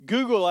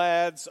Google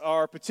ads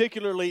are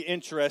particularly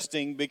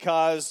interesting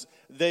because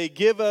they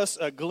give us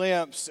a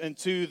glimpse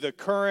into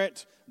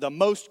the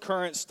most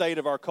current state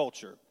of our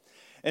culture.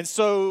 And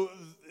so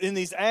in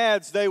these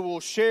ads, they will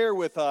share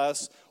with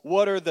us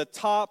what are the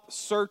top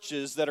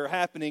searches that are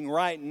happening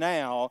right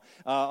now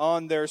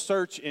on their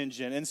search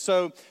engine. And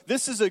so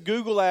this is a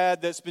Google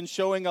ad that's been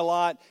showing a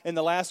lot in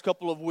the last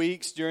couple of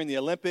weeks during the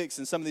Olympics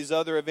and some of these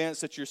other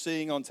events that you're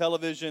seeing on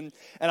television.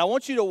 And I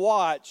want you to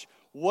watch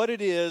what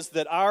it is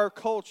that our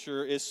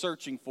culture is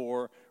searching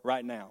for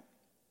right now.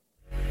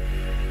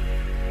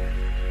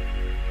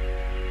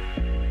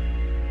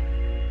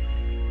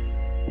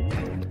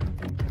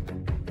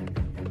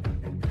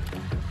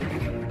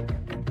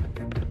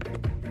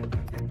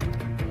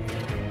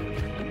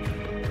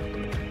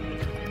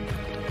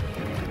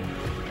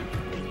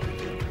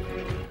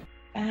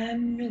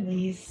 And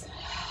release.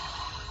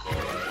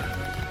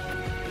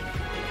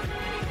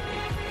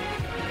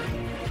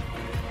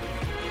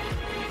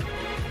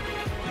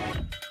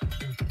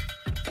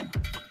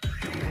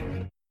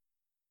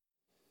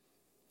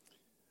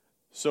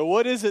 So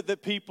what is it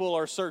that people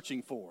are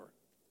searching for?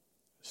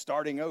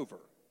 Starting over.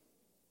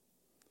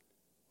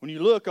 When you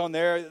look on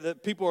there,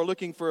 that people are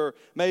looking for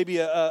maybe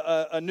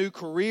a new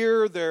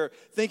career. They're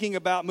thinking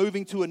about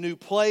moving to a new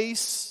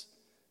place.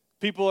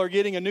 People are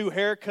getting a new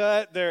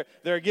haircut.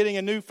 They're getting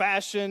a new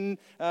fashion.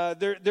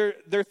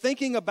 They're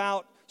thinking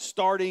about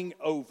starting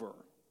over.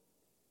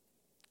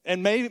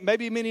 And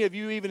maybe many of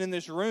you, even in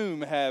this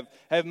room, have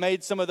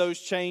made some of those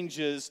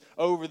changes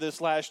over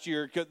this last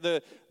year.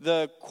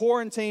 The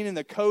quarantine and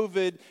the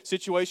COVID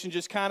situation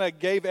just kind of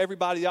gave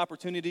everybody the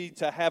opportunity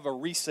to have a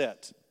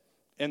reset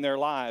in their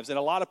lives. And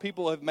a lot of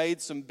people have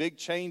made some big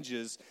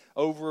changes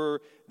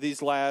over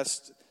these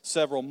last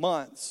several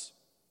months.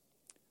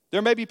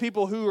 There may be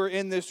people who are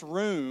in this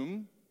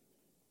room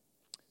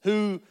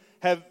who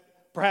have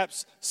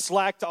perhaps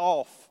slacked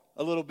off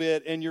a little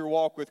bit in your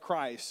walk with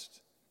Christ.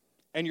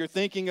 And you're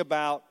thinking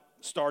about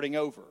starting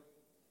over.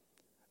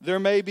 There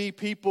may be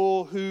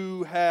people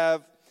who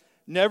have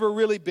never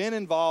really been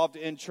involved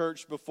in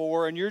church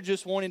before, and you're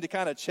just wanting to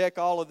kind of check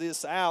all of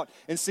this out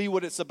and see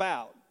what it's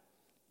about.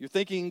 You're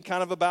thinking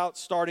kind of about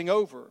starting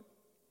over.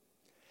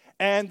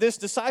 And this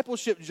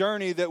discipleship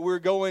journey that we're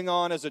going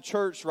on as a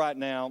church right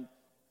now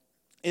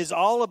is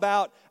all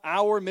about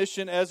our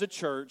mission as a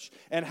church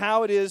and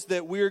how it is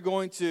that we're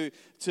going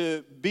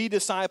to be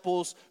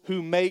disciples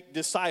who make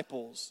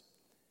disciples.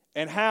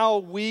 And how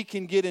we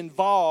can get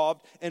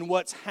involved in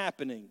what's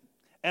happening.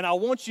 And I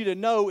want you to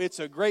know it's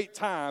a great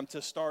time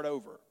to start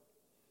over.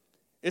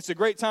 It's a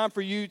great time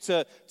for you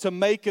to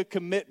make a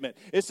commitment.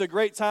 It's a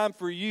great time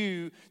for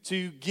you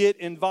to get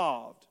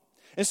involved.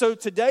 And so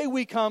today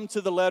we come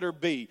to the letter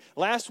B.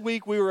 Last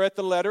week we were at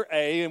the letter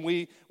A, and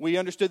we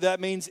understood that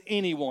means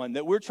anyone,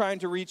 that we're trying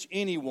to reach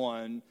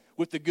anyone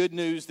with the good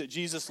news that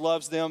Jesus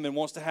loves them and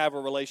wants to have a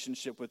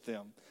relationship with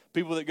them.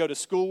 People that go to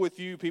school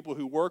with you, people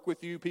who work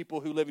with you, people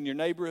who live in your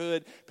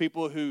neighborhood,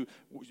 people who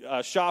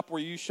shop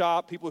where you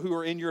shop, people who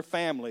are in your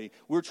family.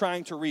 We're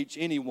trying to reach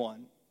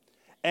anyone.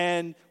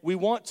 And we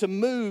want to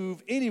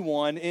move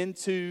anyone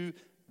into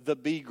the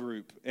B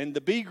group. And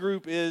the B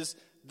group is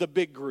the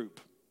big group.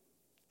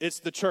 It's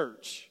the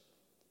church.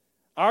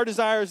 Our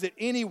desire is that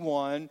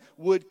anyone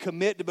would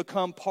commit to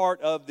become part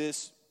of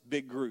this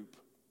big group.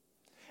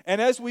 And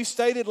as we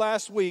stated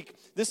last week,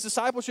 this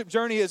discipleship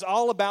journey is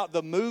all about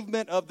the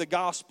movement of the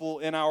gospel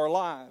in our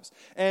lives.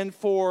 And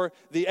for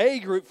the A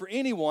group, for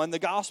anyone, the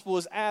gospel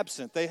is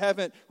absent. They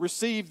haven't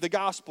received the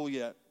gospel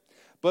yet.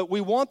 But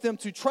we want them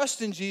to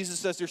trust in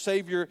Jesus as their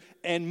Savior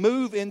and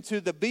move into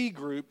the B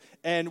group,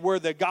 and where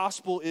the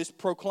gospel is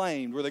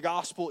proclaimed, where the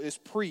gospel is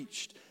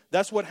preached.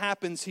 That's what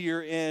happens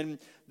here in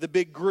the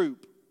big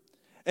group.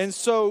 And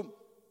so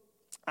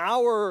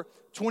our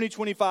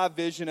 2025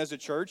 vision as a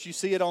church, you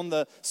see it on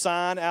the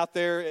sign out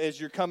there as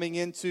you're coming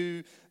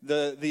into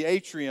the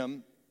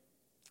atrium,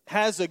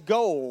 has a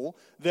goal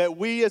that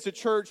we as a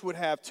church would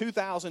have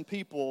 2,000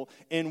 people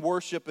in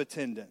worship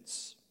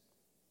attendance.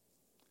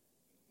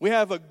 We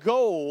have a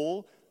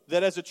goal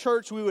that as a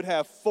church we would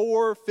have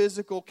 4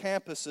 physical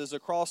campuses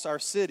across our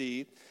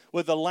city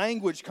with a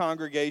language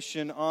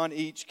congregation on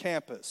each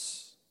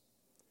campus.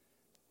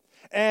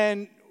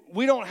 And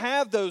we don't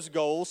have those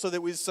goals so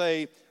that we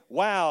say,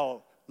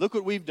 wow, look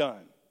what we've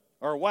done,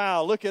 or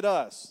wow, look at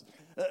us.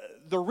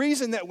 The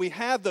reason that we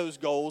have those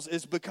goals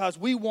is because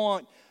we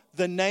want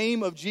the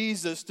name of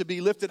Jesus to be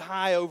lifted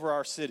high over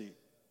our city.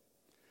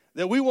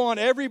 That we want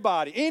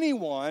everybody,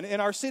 anyone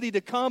in our city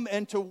to come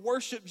and to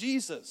worship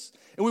Jesus.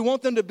 And we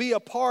want them to be a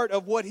part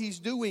of what He's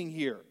doing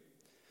here.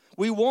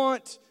 We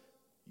want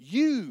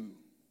you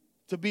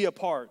to be a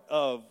part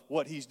of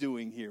what He's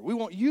doing here. We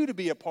want you to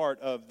be a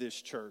part of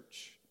this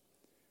church.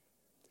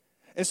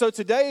 And so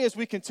today, as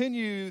we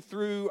continue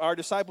through our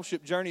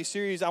discipleship journey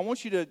series, I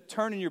want you to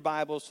turn in your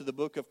Bibles to the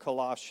book of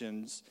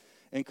Colossians,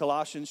 in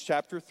Colossians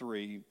chapter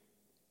 3.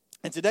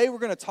 And today we're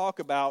going to talk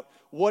about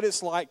what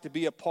it's like to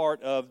be a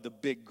part of the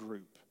big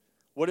group.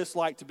 what it's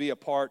like to be a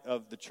part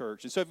of the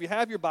church. And so if you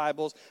have your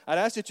Bibles, I'd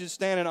ask that you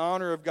stand in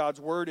honor of God's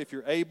word if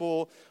you're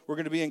able. We're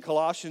going to be in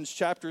Colossians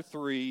chapter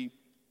 3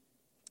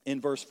 in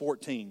verse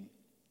 14.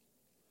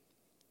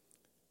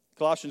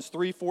 Colossians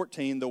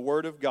 3:14, the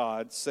word of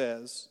God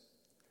says,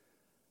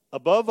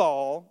 "Above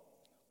all,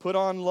 put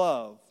on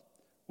love,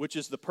 which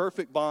is the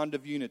perfect bond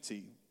of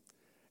unity,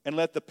 and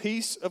let the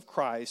peace of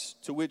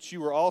Christ, to which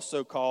you were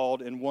also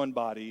called in one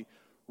body,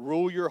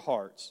 rule your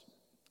hearts,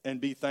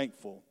 and be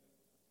thankful.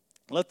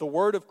 Let the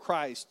word of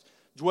Christ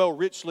dwell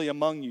richly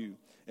among you,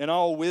 in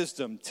all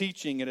wisdom,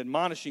 teaching and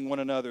admonishing one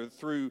another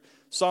through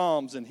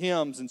psalms and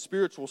hymns and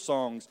spiritual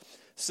songs,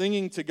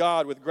 singing to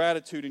God with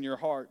gratitude in your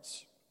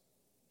hearts.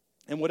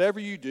 And whatever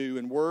you do,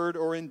 in word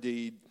or in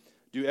deed,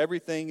 do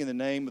everything in the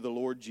name of the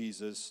Lord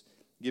Jesus,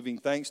 giving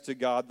thanks to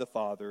God the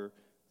Father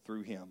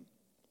through him."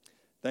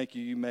 Thank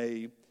you. You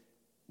may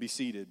be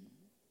seated.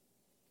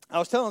 I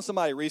was telling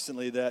somebody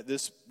recently that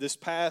this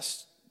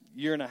past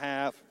year and a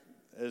half,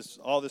 as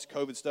all this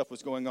COVID stuff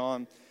was going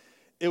on,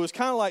 it was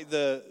kind of like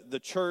the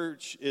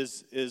church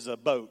is a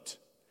boat,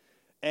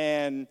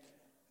 and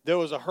there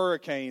was a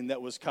hurricane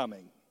that was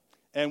coming.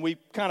 And we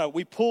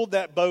pulled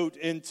that boat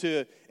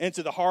into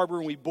the harbor,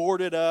 and we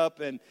boarded up,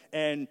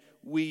 and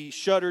we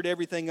shuttered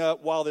everything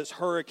up while this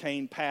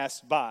hurricane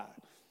passed by.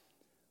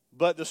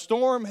 But the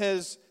storm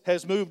has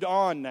moved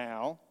on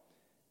now,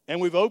 and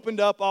we've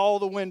opened up all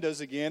the windows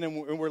again,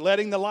 and we're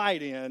letting the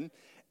light in,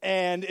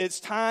 and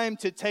it's time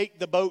to take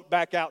the boat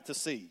back out to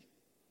sea.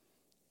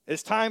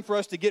 It's time for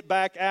us to get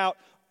back out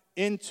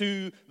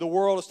into the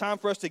world. It's time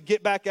for us to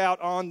get back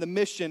out on the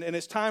mission, and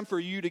it's time for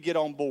you to get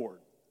on board.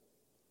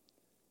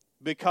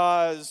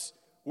 Because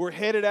we're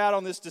headed out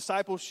on this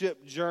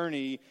discipleship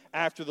journey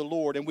after the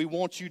Lord, and we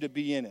want you to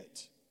be in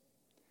it.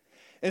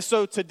 And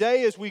so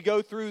today, as we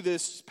go through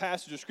this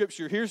passage of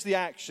Scripture, here's the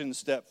action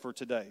step for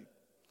today.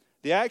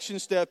 The action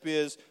step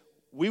is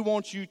we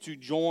want you to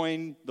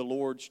join the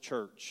Lord's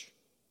church.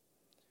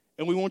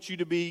 And we want you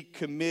to be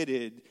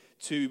committed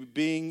to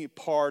being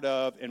part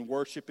of and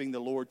worshiping the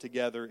Lord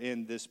together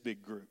in this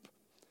big group.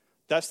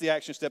 That's the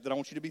action step that I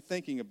want you to be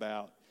thinking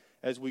about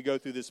as we go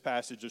through this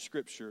passage of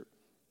Scripture.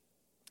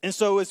 And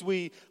so as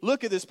we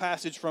look at this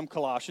passage from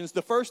Colossians,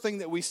 the first thing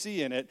that we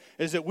see in it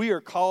is that we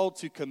are called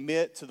to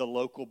commit to the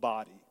local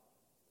body.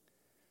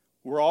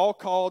 We're all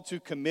called to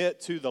commit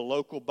to the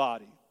local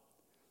body.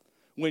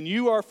 When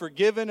you are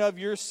forgiven of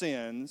your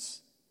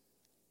sins,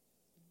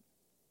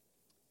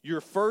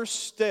 your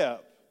first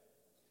step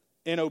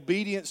in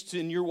obedience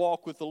in your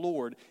walk with the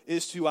Lord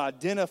is to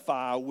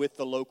identify with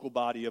the local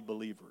body of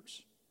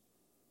believers.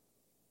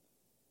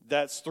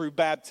 That's through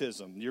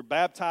baptism. You're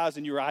baptized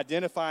and you're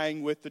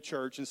identifying with the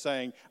church and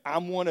saying,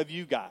 I'm one of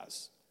you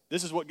guys.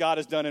 This is what God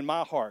has done in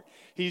my heart.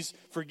 He's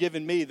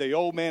forgiven me. The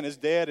old man is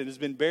dead and has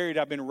been buried.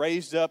 I've been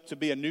raised up to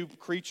be a new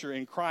creature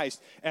in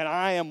Christ, and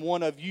I am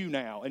one of you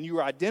now. And you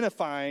are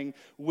identifying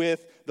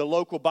with the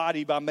local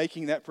body by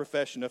making that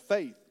profession of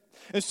faith.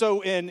 And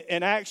so in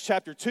Acts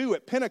chapter 2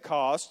 at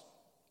Pentecost,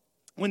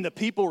 when the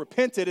people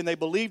repented and they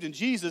believed in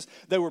Jesus,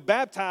 they were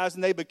baptized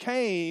and they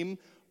became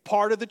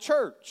part of the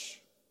church.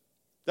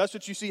 That's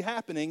what you see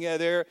happening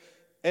there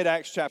at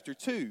Acts chapter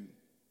 2.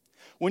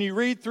 When you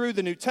read through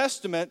the New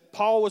Testament,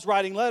 Paul was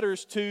writing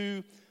letters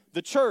to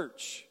the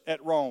church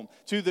at Rome,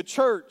 to the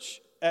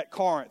church at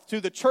Corinth, to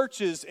the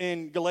churches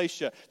in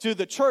Galatia, to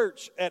the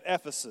church at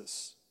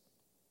Ephesus.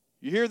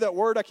 You hear that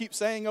word I keep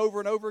saying over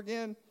and over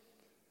again?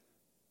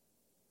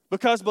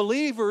 Because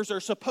believers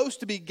are supposed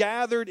to be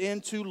gathered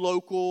into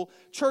local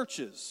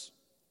churches.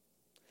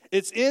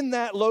 It's in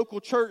that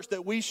local church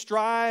that we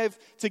strive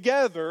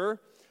together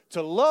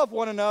to love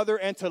one another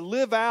and to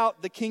live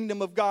out the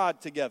kingdom of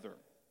God together.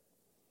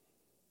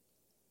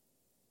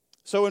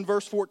 So in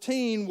verse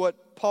 14,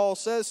 what Paul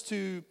says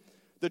to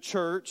the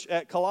church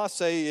at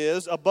Colossae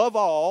is, above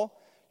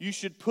all, you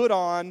should put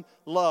on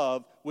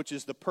love, which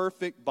is the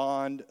perfect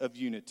bond of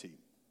unity.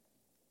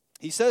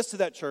 He says to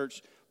that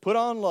church, put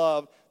on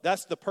love.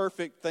 That's the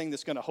perfect thing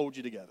that's going to hold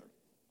you together.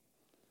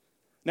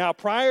 Now,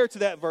 prior to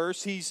that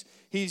verse, he's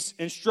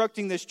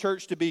instructing this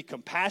church to be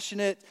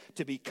compassionate,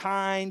 to be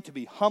kind, to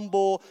be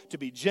humble, to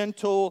be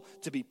gentle,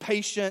 to be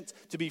patient,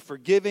 to be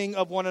forgiving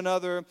of one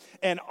another.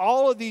 And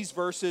all of these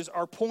verses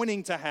are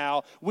pointing to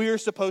how we are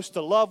supposed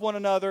to love one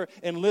another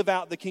and live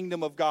out the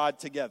kingdom of God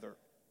together.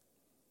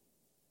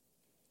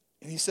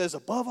 And he says,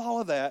 above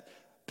all of that,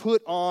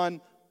 put on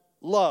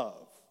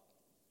love.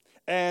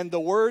 And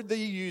the word that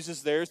he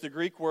uses there is the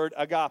Greek word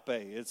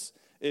agape.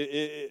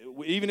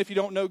 Even if you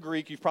don't know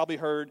Greek, you've probably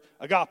heard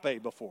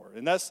agape before.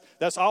 And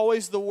that's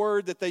always the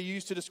word that they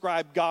use to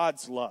describe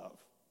God's love.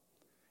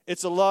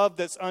 It's a love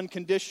that's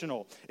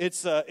unconditional.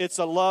 It's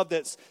a love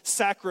that's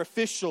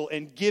sacrificial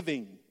and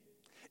giving.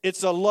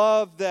 It's a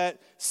love that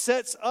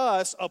sets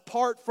us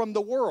apart from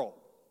the world.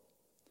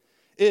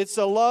 It's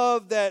a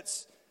love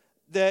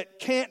that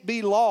can't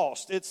be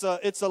lost. It's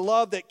a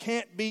love that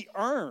can't be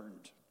earned.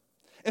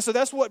 And so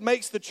that's what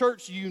makes the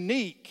church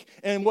unique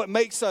and what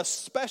makes us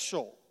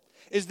special,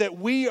 is that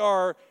we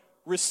are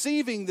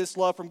receiving this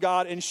love from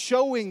God and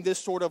showing this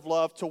sort of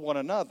love to one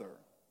another.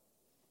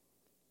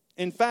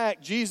 In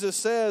fact, Jesus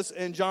says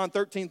in John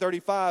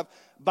 13:35,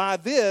 by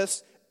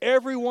this,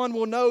 everyone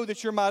will know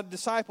that you're my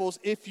disciples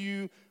if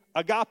you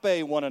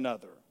agape one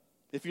another,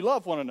 if you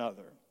love one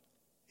another.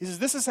 He says,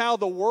 this is how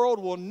the world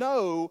will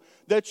know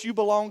that you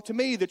belong to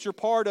me, that you're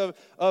part of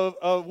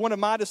one of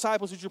my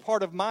disciples, that you're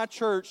part of my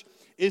church,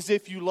 is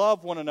if you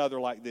love one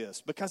another like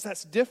this. Because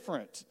that's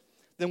different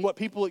than what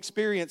people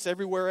experience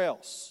everywhere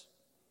else,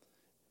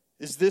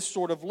 is this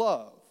sort of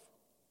love.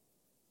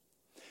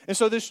 And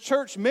so this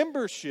church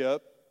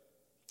membership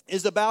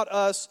is about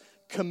us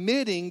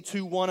committing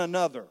to one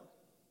another.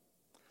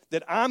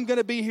 That I'm going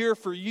to be here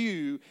for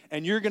you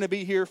and you're going to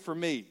be here for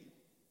me.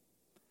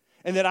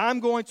 And that I'm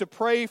going to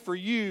pray for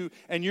you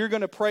and you're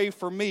going to pray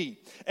for me.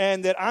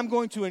 And that I'm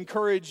going to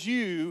encourage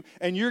you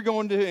and you're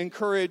going to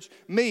encourage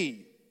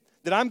me.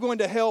 That I'm going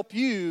to help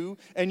you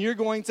and you're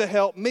going to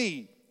help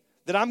me.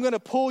 That I'm going to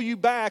pull you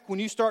back when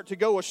you start to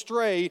go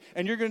astray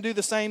and you're going to do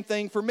the same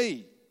thing for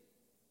me.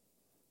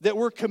 That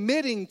we're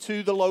committing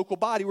to the local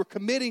body. We're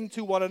committing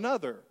to one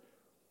another.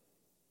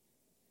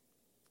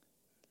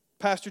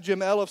 Pastor Jim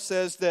Elliff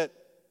says that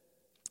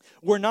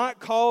we're not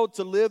called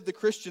to live the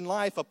Christian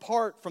life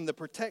apart from the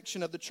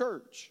protection of the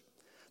church.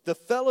 The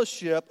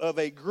fellowship of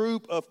a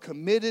group of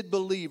committed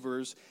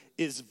believers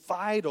is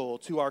vital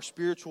to our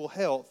spiritual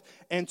health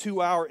and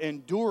to our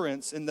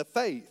endurance in the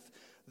faith.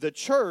 The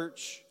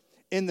church,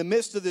 in the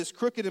midst of this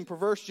crooked and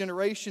perverse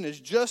generation, is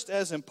just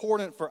as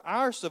important for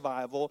our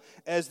survival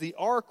as the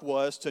ark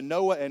was to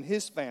Noah and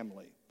his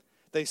family.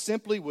 They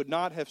simply would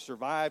not have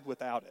survived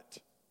without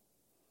it.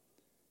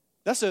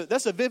 That's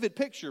a vivid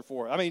picture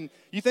for it. I mean,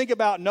 you think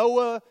about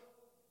Noah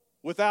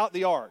without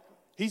the ark.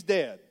 He's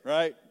dead,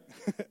 right?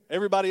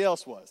 Everybody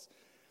else was.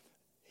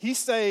 He's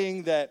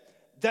saying that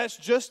that's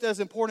just as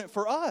important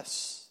for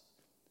us,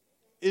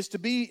 is to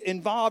be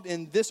involved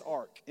in this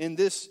ark, in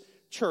this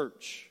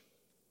church.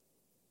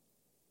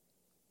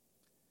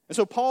 And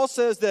so Paul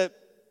says that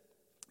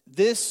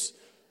this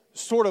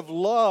sort of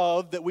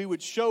love that we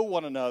would show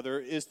one another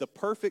is the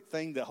perfect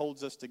thing that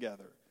holds us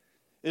together.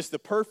 It's the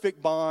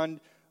perfect bond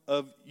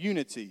of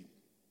unity.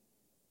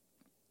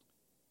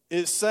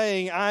 It's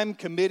saying, I'm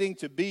committing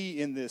to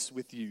be in this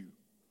with you.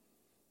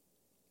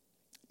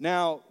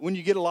 Now, when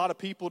you get a lot of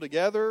people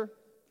together,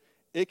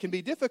 it can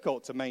be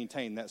difficult to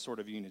maintain that sort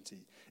of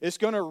unity. It's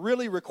going to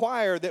really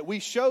require that we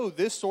show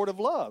this sort of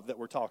love that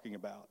we're talking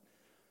about.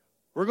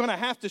 We're going to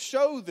have to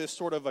show this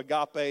sort of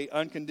agape,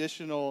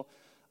 unconditional,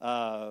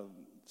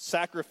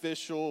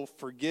 sacrificial,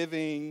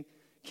 forgiving,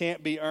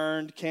 can't be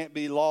earned, can't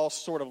be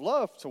lost sort of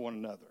love to one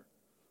another.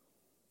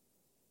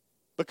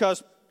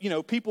 Because,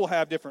 people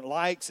have different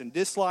likes and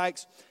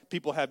dislikes.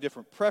 People have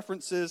different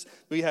preferences.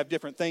 We have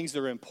different things that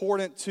are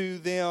important to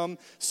them.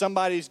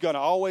 Somebody's going to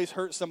always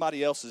hurt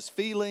somebody else's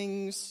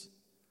feelings.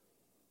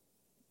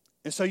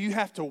 And so you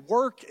have to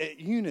work at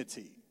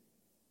unity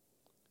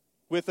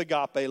with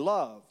agape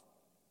love.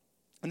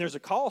 And there's a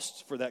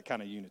cost for that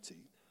kind of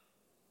unity.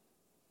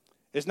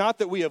 It's not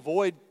that we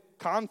avoid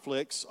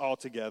conflicts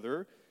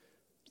altogether,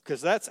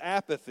 because that's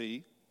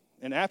apathy.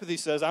 And apathy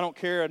says, I don't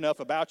care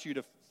enough about you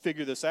to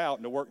figure this out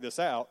and to work this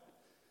out.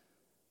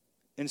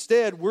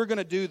 Instead, we're going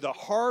to do the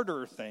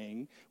harder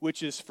thing,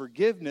 which is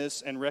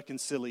forgiveness and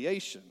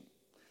reconciliation.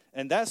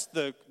 And that's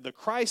the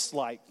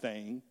Christ-like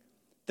thing.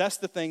 That's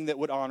the thing that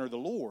would honor the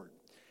Lord.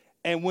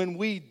 And when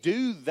we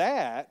do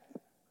that,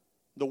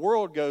 the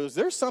world goes,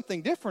 there's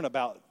something different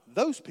about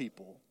those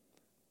people,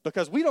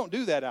 because we don't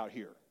do that out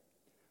here.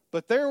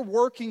 But they're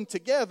working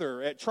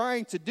together at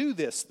trying to do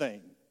this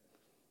thing.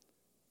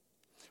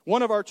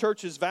 One of our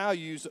church's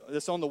values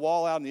that's on the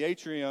wall out in the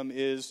atrium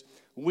is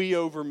we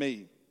over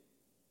me.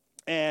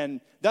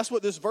 And that's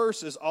what this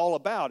verse is all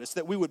about. It's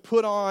that we would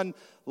put on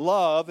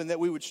love and that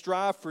we would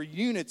strive for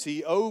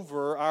unity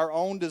over our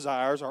own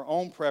desires, our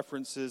own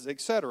preferences,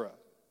 etc.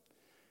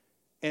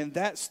 And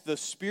that's the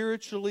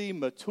spiritually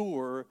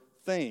mature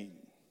thing.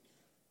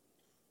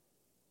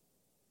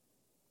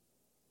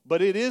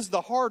 But it is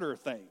the harder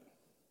thing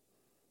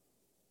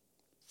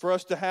for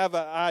us to have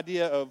an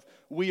idea of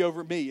we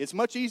over me. It's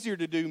much easier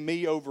to do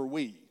me over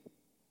we,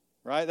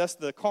 right? That's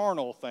the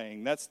carnal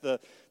thing. That's the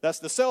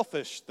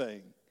selfish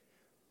thing.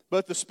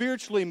 But the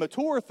spiritually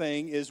mature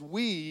thing is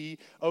we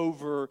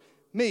over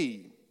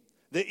me.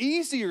 The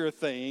easier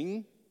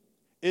thing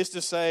is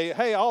to say,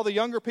 hey, all the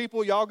younger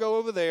people, y'all go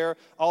over there.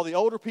 All the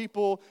older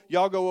people,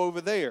 y'all go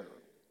over there.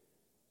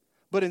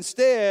 But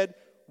instead,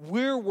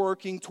 we're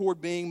working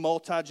toward being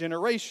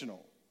multi-generational.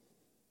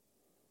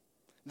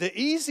 The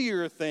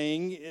easier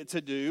thing to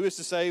do is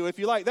to say, well, if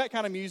you like that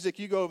kind of music,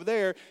 you go over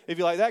there. If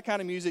you like that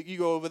kind of music, you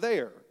go over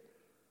there.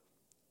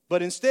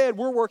 But instead,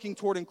 we're working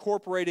toward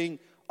incorporating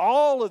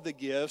all of the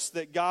gifts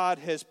that God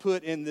has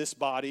put in this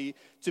body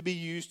to be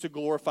used to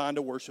glorify and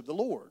to worship the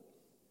Lord.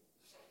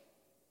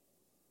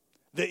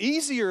 The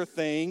easier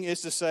thing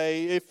is to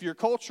say, if your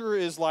culture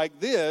is like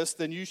this,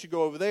 then you should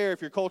go over there. If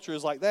your culture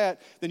is like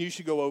that, then you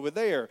should go over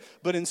there.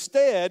 But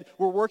instead,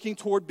 we're working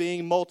toward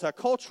being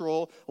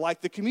multicultural like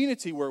the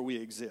community where we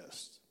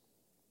exist.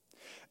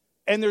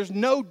 And there's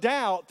no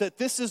doubt that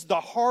this is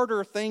the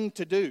harder thing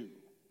to do.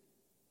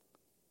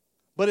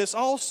 but it's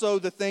also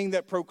the thing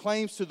that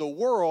proclaims to the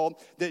world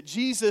that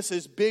Jesus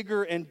is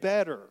bigger and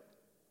better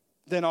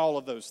than all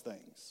of those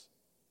things.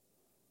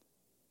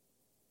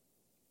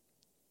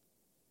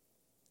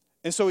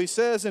 And so he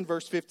says in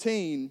verse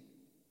 15,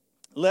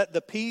 let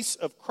the peace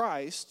of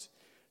Christ,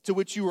 to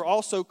which you were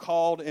also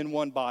called in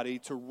one body,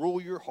 to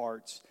rule your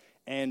hearts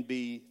and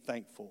be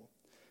thankful.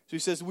 So he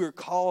says we're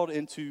called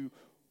into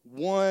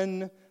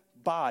one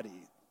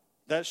body.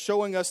 That's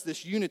showing us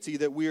this unity,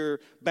 that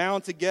we're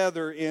bound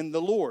together in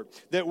the Lord,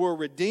 that we're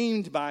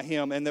redeemed by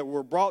him, and that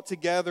we're brought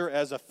together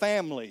as a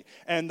family.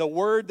 And the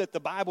word that the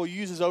Bible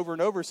uses over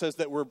and over says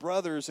that we're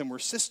brothers and we're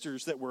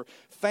sisters, that we're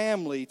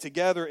family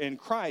together in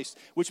Christ,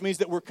 which means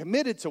that we're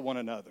committed to one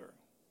another.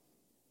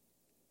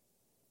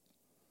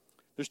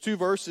 There's two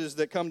verses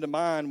that come to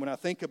mind when I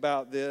think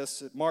about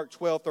this. At Mark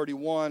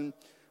 12:31,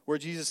 where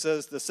Jesus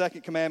says the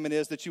second commandment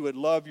is that you would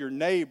love your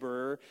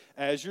neighbor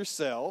as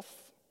yourself,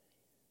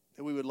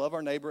 that we would love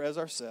our neighbor as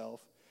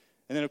ourselves.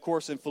 And then, of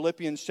course, in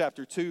Philippians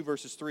chapter 2,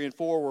 verses 3 and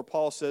 4, where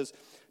Paul says,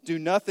 do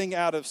nothing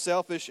out of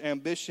selfish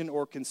ambition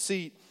or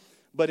conceit,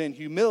 but in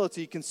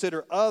humility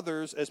consider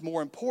others as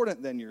more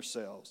important than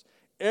yourselves.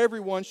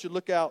 Everyone should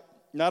look out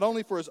not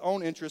only for his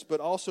own interests, but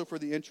also for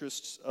the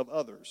interests of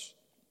others.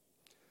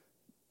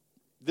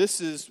 This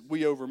is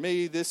we over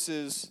me. This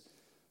is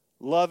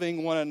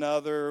loving one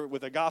another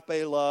with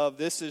agape love.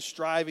 This is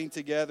striving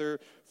together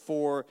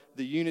for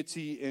the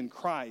unity in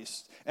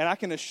Christ. And I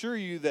can assure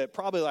you that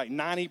probably like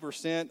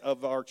 90%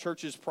 of our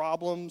church's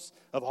problems,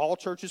 of all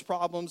churches'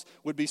 problems,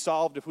 would be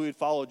solved if we would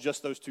follow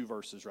just those two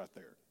verses right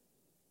there.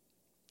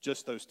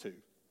 Just those two.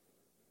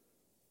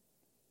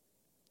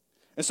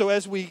 And so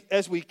as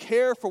we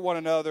care for one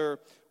another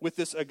with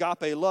this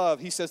agape love,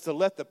 he says to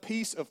let the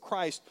peace of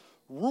Christ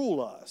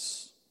rule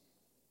us.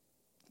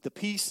 The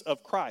peace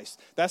of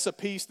Christ. That's a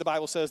peace, the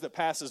Bible says, that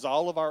passes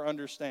all of our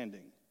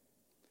understanding.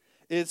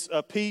 It's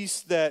a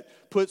peace that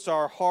puts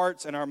our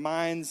hearts and our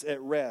minds at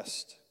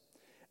rest.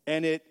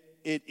 And it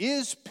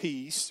is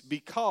peace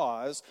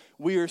because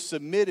we are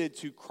submitted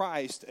to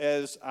Christ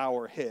as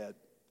our head.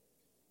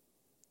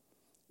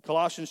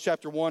 Colossians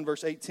chapter 1,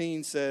 verse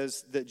 18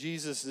 says that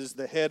Jesus is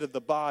the head of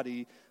the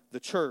body,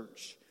 the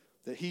church.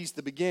 That he's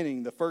the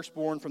beginning, the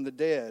firstborn from the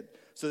dead,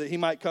 so that he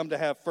might come to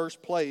have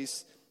first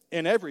place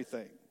in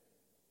everything.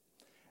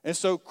 And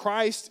so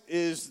Christ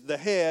is the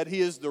head.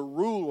 He is the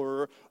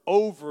ruler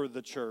over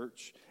the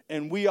church.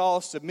 And we all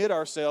submit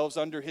ourselves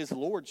under his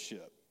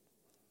lordship.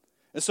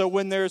 And so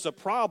when there's a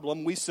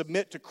problem, we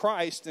submit to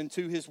Christ and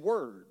to his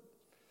word.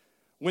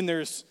 When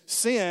there's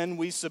sin,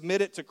 we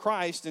submit it to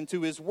Christ and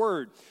to his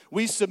word.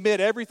 We submit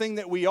everything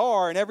that we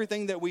are and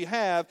everything that we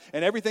have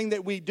and everything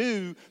that we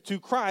do to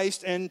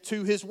Christ and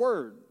to his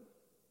word.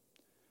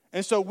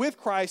 And so with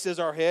Christ as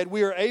our head,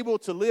 we are able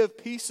to live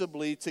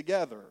peaceably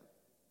together.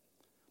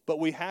 But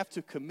we have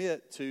to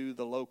commit to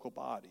the local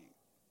body.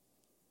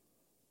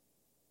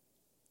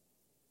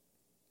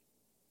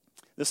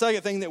 The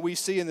second thing that we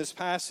see in this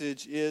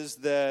passage is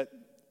that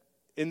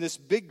in this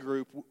big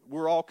group,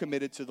 we're all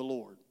committed to the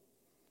Lord.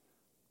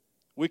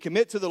 We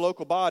commit to the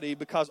local body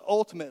because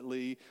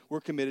ultimately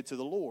we're committed to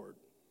the Lord.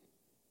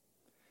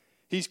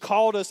 He's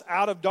called us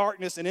out of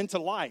darkness and into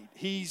light.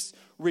 He's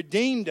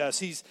redeemed us.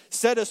 He's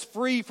set us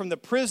free from the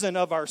prison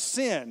of our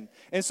sin.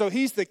 And so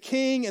he's the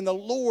King and the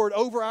Lord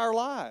over our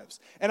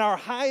lives. And our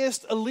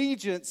highest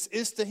allegiance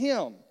is to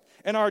him.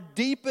 And our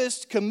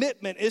deepest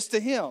commitment is to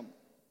him.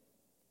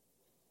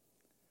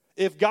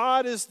 If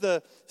God is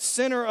the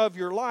center of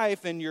your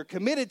life and you're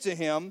committed to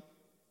him,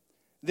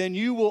 then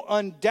you will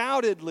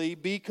undoubtedly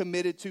be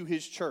committed to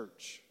his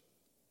church.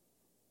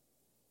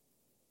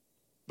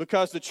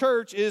 Because the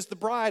church is the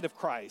bride of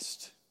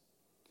Christ.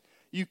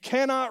 You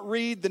cannot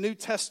read the New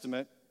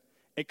Testament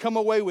and come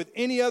away with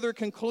any other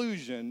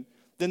conclusion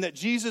than that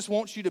Jesus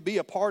wants you to be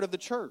a part of the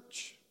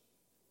church.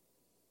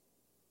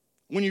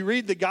 When you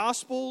read the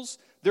Gospels,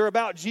 they're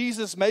about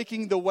Jesus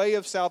making the way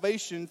of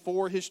salvation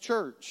for his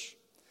church.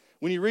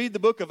 When you read the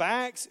book of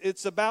Acts,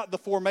 it's about the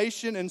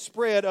formation and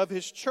spread of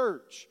his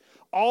church.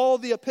 All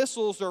the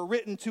epistles are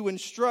written to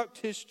instruct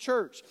his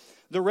church.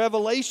 The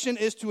revelation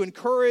is to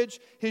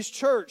encourage his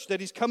church that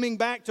he's coming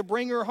back to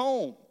bring her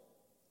home.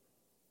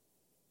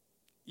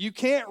 You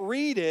can't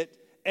read it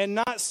and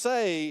not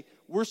say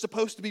we're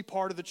supposed to be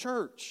part of the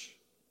church.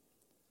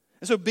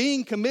 And so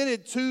being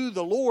committed to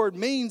the Lord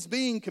means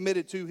being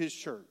committed to his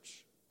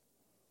church.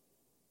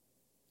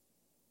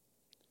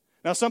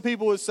 Now some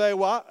people would say,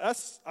 well,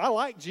 I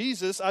like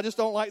Jesus, I just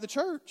don't like the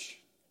church.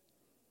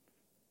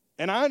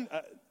 And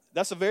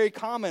that's a very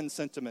common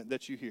sentiment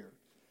that you hear.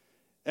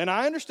 And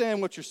I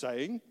understand what you're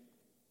saying.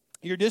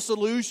 You're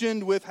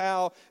disillusioned with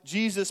how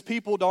Jesus'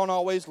 people don't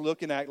always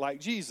look and act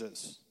like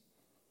Jesus.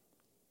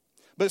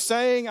 But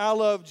saying I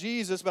love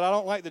Jesus, but I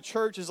don't like the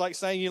church is like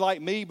saying you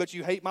like me, but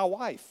you hate my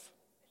wife.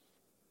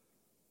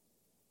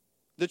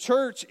 The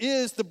church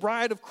is the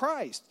bride of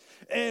Christ.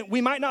 And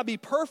we might not be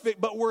perfect,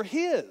 but we're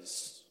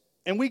his.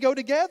 And we go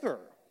together.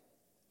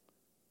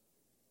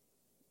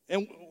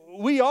 And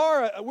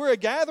we're a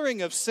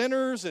gathering of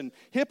sinners and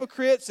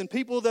hypocrites and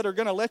people that are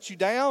going to let you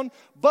down,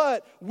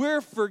 but we're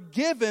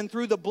forgiven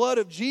through the blood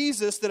of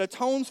Jesus that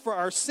atones for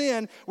our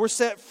sin. We're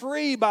set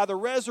free by the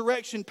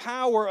resurrection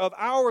power of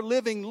our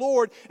living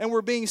Lord, and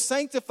we're being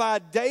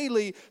sanctified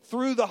daily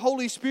through the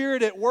Holy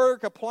Spirit at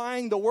work,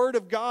 applying the Word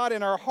of God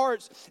in our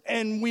hearts.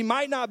 And we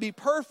might not be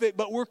perfect,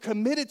 but we're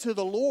committed to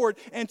the Lord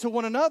and to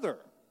one another.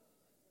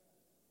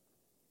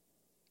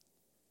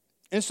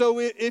 And so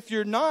if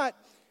you're not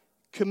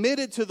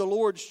committed to the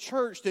Lord's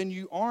church, then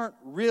you aren't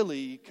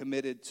really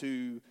committed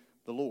to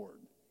the Lord.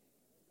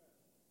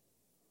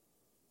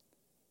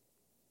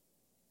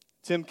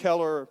 Tim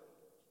Keller,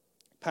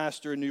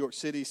 pastor in New York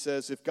City,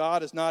 says, if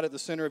God is not at the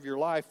center of your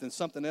life, then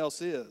something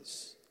else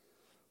is.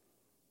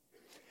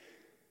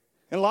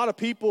 And a lot of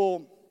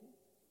people's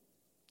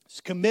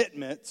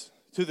commitment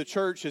to the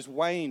church has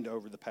waned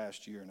over the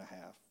past year and a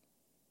half.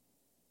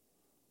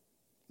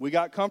 We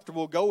got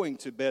comfortable going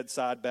to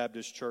Bedside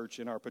Baptist Church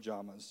in our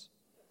pajamas.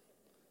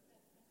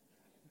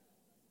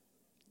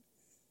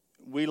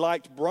 We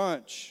liked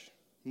brunch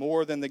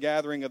more than the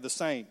gathering of the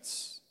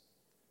saints.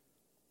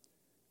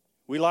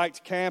 We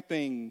liked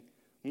camping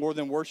more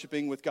than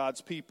worshiping with God's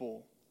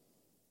people.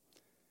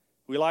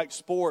 We liked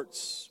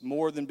sports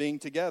more than being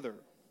together.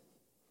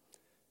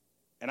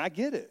 And I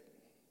get it.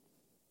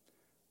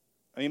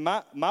 I mean,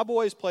 my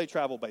boys play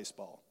travel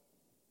baseball.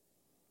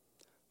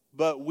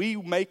 But we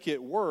make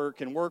it work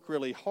and work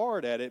really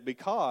hard at it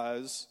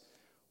because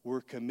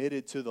we're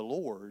committed to the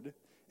Lord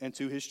and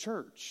to His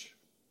church.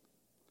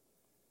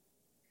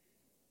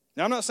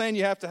 Now, I'm not saying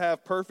you have to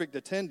have perfect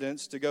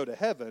attendance to go to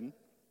heaven,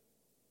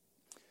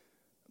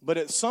 but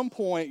at some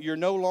point, you're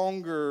no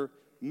longer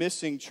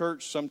missing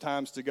church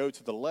sometimes to go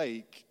to the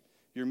lake.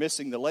 You're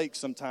missing the lake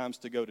sometimes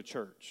to go to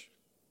church.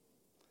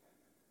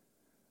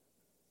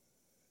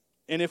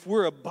 And if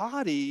we're a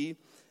body,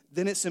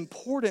 then it's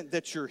important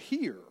that you're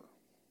here.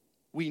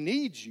 We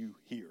need you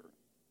here.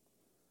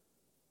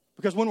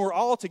 Because when we're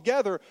all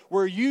together,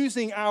 we're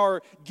using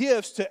our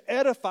gifts to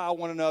edify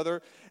one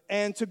another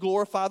and to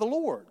glorify the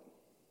Lord.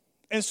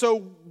 And so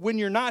when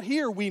you're not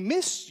here, we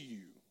miss you.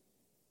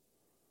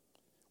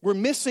 We're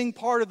missing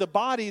part of the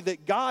body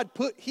that God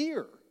put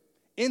here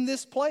in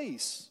this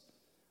place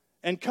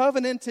and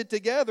covenanted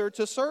together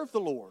to serve the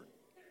Lord.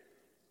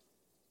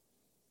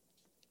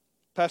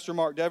 Pastor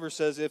Mark Dever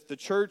says, if the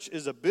church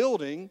is a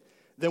building,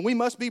 then we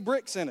must be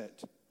bricks in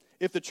it.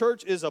 If the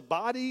church is a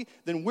body,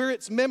 then we're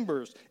its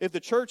members. If the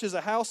church is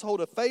a household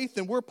of faith,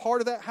 then we're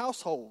part of that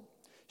household.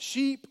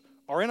 Sheep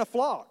are in a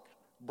flock.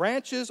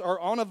 Branches are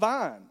on a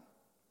vine.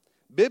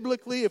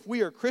 Biblically, if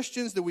we are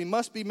Christians, then we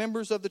must be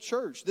members of the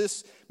church.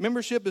 This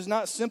membership is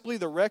not simply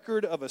the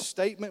record of a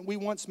statement we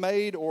once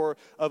made or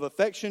of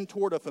affection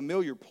toward a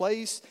familiar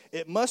place.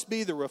 It must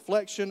be the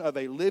reflection of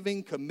a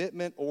living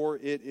commitment, or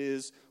it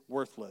is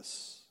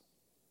worthless.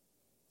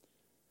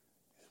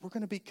 We're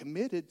going to be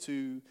committed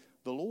to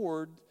the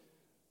Lord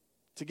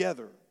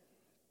together.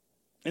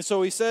 And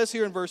so he says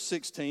here in verse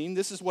 16,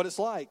 this is what it's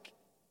like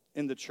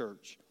in the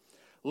church.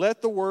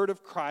 Let the word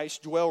of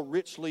Christ dwell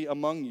richly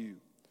among you,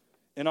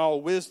 in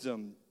all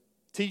wisdom,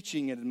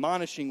 teaching and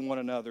admonishing one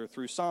another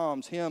through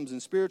psalms, hymns,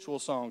 and spiritual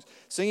songs,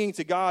 singing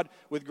to God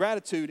with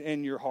gratitude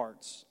in your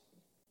hearts.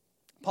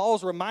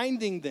 Paul's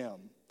reminding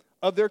them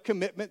of their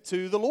commitment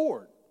to the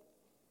Lord,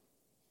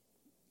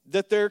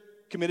 that they're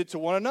committed to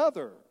one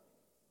another.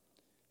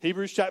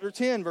 Hebrews chapter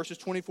 10, verses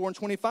 24 and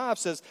 25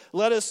 says,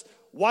 let us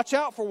watch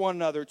out for one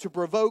another to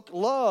provoke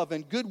love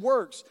and good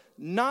works,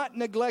 not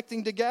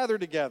neglecting to gather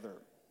together,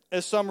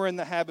 as some are in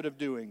the habit of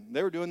doing.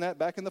 They were doing that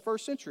back in the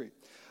first century.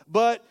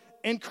 But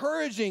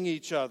encouraging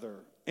each other,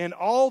 and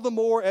all the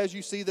more as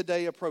you see the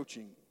day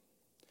approaching.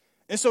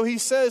 And so he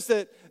says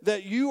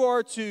that you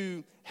are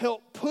to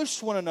help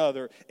push one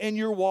another in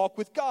your walk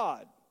with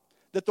God.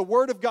 That the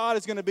Word of God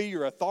is going to be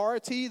your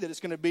authority, that it's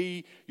going to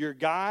be your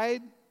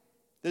guide,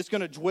 that it's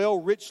going to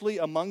dwell richly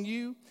among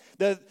you,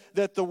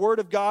 that the Word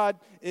of God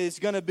is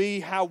going to be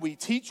how we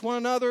teach one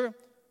another,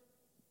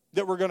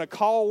 that we're going to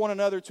call one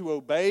another to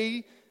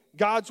obey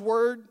God's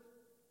Word.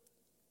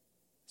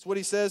 That's what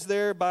he says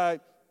there by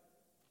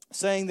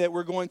saying that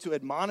we're going to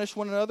admonish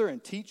one another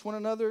and teach one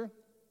another,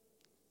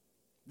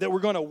 that we're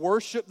going to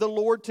worship the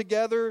Lord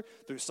together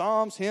through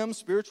psalms, hymns,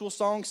 spiritual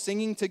songs,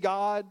 singing to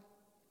God.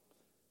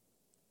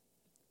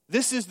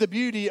 This is the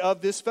beauty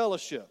of this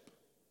fellowship.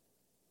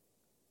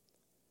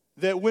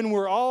 That when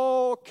we're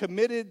all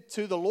committed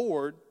to the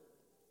Lord,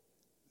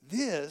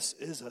 this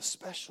is a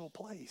special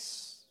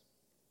place.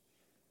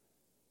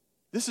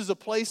 This is a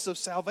place of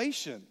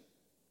salvation.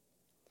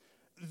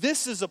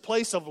 This is a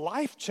place of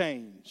life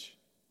change.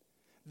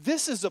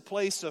 This is a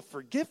place of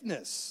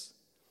forgiveness.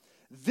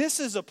 This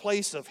is a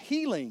place of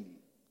healing.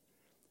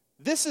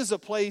 This is a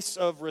place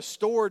of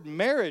restored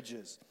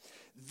marriages.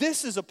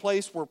 This is a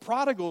place where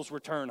prodigals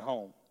return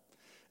home.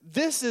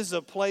 This is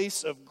a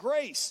place of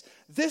grace.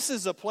 This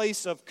is a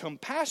place of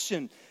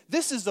compassion.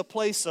 This is a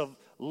place of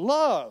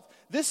love.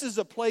 This is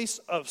a place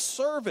of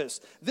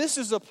service. This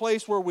is a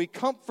place where we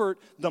comfort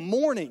the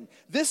mourning.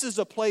 This is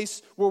a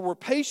place where we're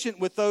patient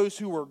with those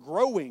who are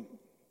growing.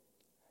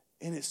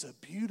 And it's a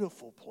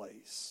beautiful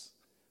place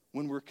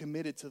when we're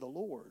committed to the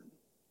Lord.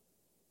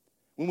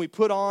 When we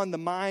put on the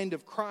mind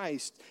of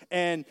Christ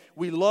and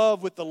we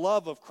love with the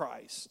love of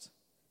Christ.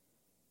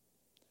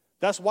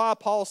 That's why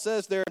Paul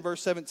says there in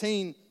verse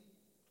 17,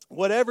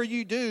 whatever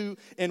you do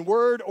in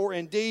word or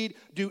in deed,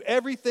 do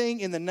everything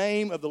in the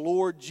name of the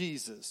Lord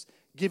Jesus,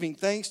 giving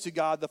thanks to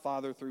God the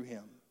Father through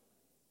him.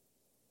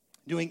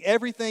 Doing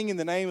everything in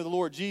the name of the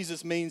Lord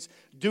Jesus means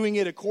doing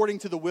it according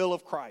to the will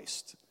of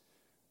Christ.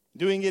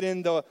 Doing it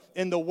in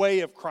the way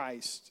of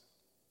Christ.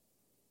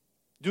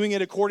 Doing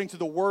it according to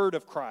the word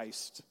of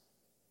Christ.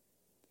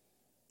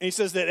 And he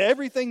says that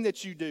everything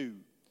that you do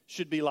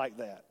should be like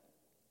that.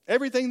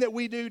 Everything that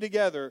we do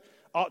together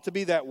ought to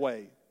be that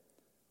way.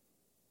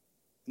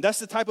 And that's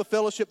the type of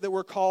fellowship that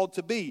we're called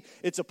to be.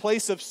 It's a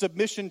place of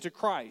submission to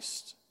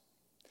Christ.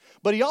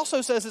 But he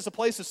also says it's a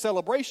place of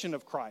celebration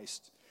of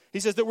Christ. He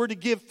says that we're to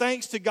give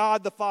thanks to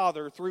God the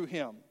Father through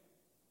him.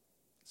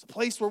 It's a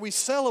place where we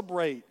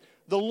celebrate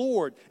the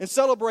Lord and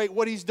celebrate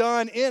what he's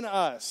done in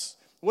us,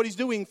 what he's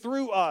doing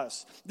through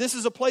us. This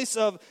is a place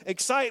of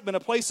excitement,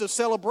 a place of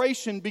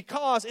celebration,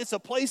 because it's a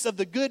place of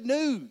the good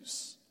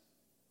news.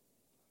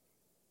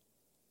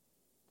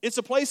 It's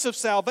a place of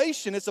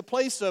salvation. It's a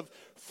place of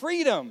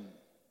freedom.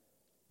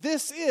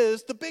 This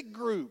is the big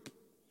group.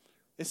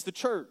 It's the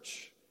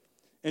church.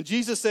 And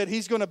Jesus said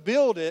he's going to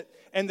build it,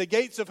 and the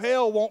gates of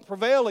hell won't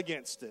prevail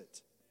against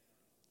it.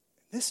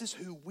 This is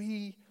who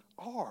we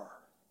are.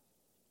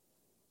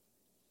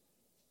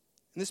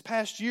 And this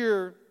past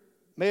year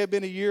may have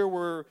been a year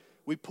where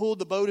we pulled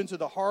the boat into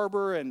the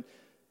harbor and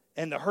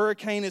the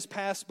hurricane has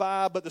passed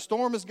by, but the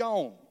storm is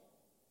gone.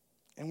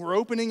 And we're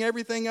opening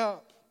everything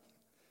up.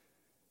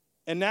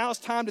 And now it's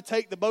time to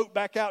take the boat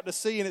back out to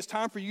sea, and it's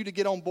time for you to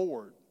get on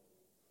board.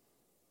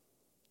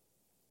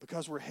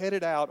 Because we're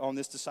headed out on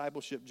this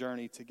discipleship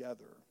journey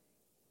together.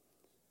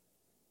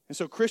 And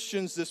so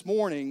Christians this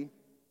morning,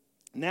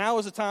 now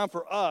is the time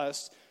for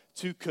us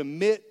to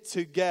commit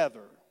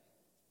together.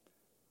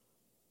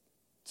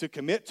 To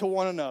commit to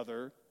one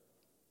another,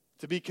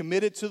 to be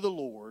committed to the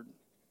Lord,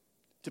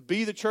 to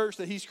be the church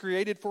that he's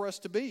created for us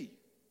to be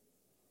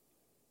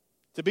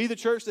the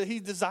church that he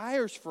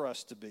desires for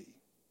us to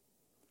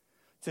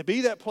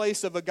be that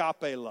place of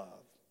agape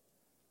love,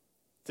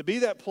 to be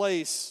that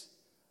place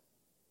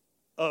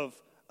of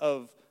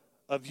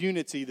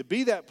unity, to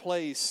be that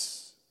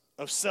place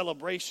of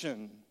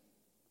celebration,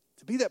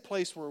 to be that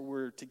place where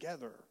we're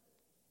together.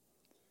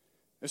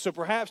 And so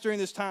perhaps during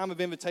this time of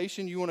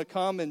invitation, you want to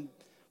come and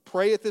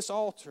pray at this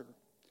altar.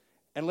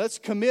 And let's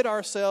commit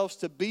ourselves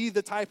to be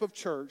the type of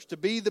church, to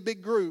be the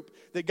big group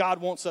that God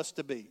wants us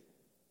to be.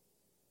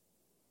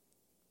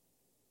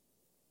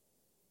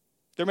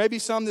 There may be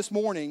some this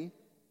morning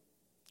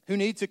who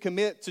need to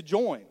commit to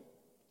join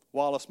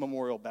Wallace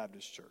Memorial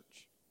Baptist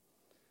Church.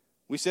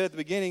 We said at the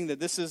beginning that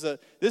this is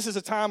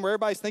a time where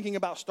everybody's thinking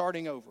about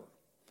starting over.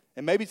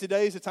 And maybe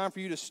today is the time for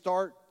you to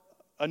start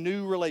a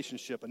new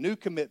relationship, a new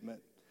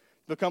commitment,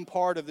 become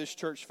part of this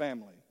church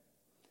family.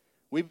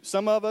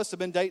 Some of us have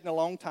been dating a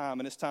long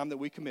time, and it's time that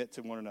we commit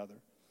to one another.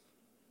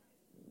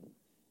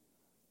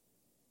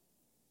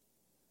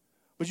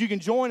 But you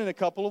can join in a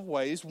couple of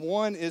ways.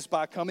 One is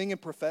by coming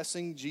and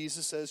professing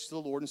Jesus as the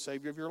Lord and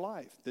Savior of your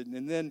life.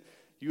 And then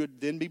you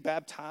would then be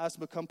baptized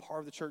and become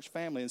part of the church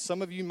family. And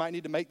some of you might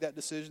need to make that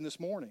decision this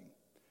morning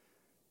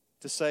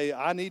to say,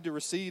 I need to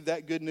receive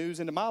that good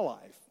news into my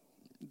life,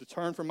 to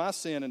turn from my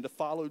sin and to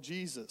follow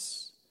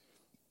Jesus.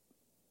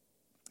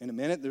 In a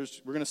minute,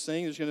 we're going to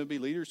sing. There's going to be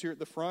leaders here at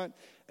the front.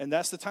 And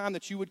that's the time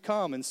that you would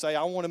come and say,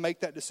 I want to make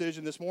that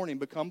decision this morning,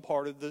 become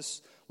part of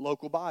this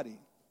local body.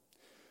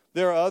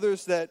 There are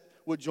others that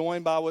would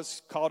join by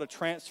what's called a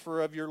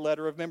transfer of your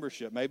letter of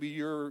membership. Maybe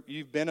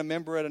you've been a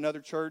member at another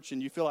church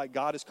and you feel like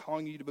God is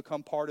calling you to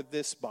become part of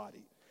this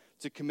body,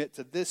 to commit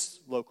to this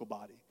local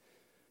body.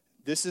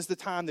 This is the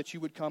time that you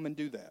would come and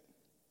do that.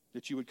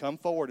 That you would come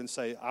forward and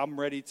say, I'm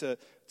ready to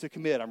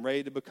commit. I'm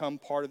ready to become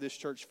part of this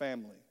church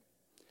family.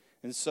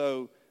 And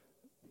so,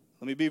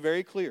 let me be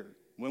very clear.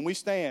 When we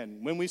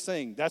stand, when we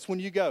sing, that's when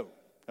you go,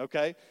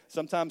 okay?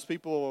 Sometimes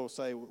people will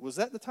say, was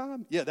that the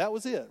time? Yeah, that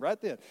was it, right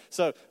then.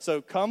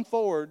 So come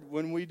forward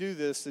when we do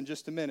this in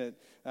just a minute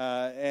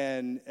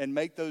and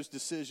make those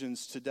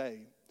decisions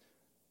today.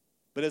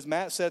 But as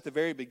Matt said at the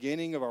very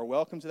beginning of our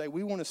welcome today,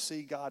 we want to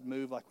see God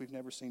move like we've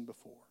never seen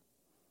before.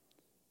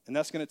 And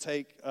that's going to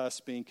take us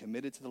being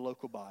committed to the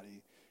local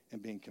body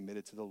and being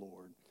committed to the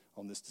Lord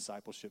on this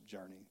discipleship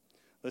journey.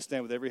 Let's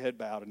stand with every head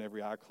bowed and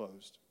every eye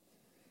closed.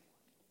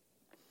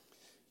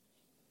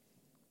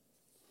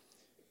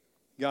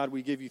 God,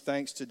 we give you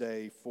thanks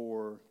today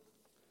for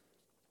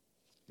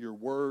your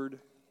word.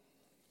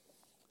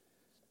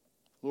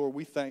 Lord,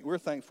 we're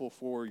thankful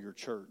for your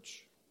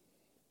church.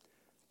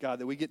 God,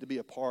 that we get to be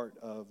a part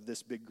of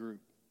this big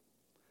group.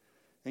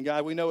 And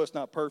God, we know it's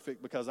not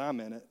perfect because I'm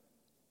in it.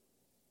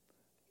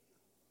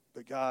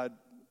 But God,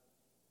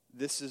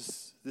 this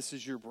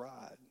is your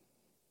bride.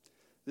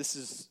 This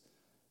is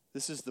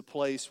the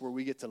place where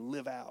we get to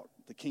live out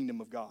the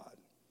kingdom of God.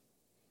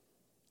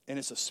 And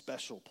it's a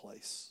special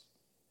place.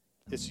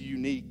 It's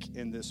unique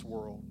in this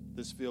world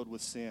that's filled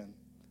with sin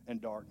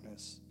and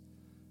darkness.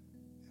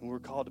 And we're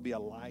called to be a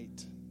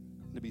light,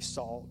 to be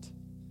salt,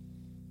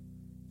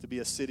 to be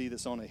a city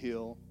that's on a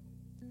hill.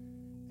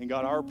 And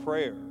God, our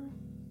prayer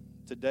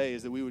today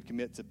is that we would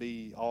commit to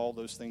be all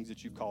those things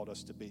that you've called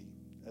us to be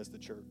as the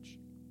church.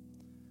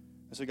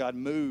 And so, God,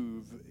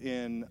 move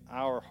in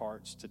our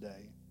hearts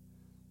today,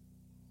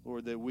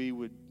 Lord, that we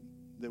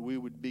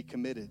would be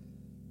committed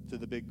to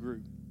the big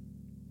group.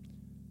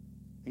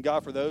 And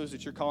God, for those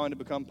that you're calling to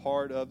become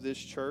part of this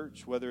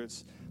church, whether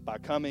it's by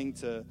coming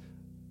to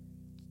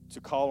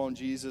call on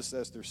Jesus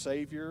as their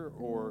Savior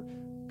or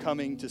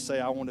coming to say,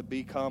 I want to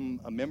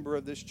become a member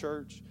of this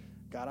church,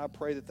 God, I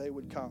pray that they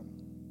would come.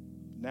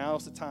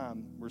 Now's the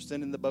time. We're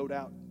sending the boat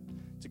out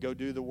to go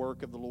do the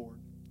work of the Lord.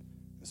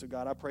 And so,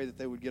 God, I pray that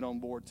they would get on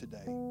board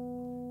today.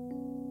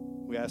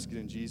 We ask it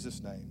in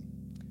Jesus' name.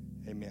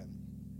 Amen.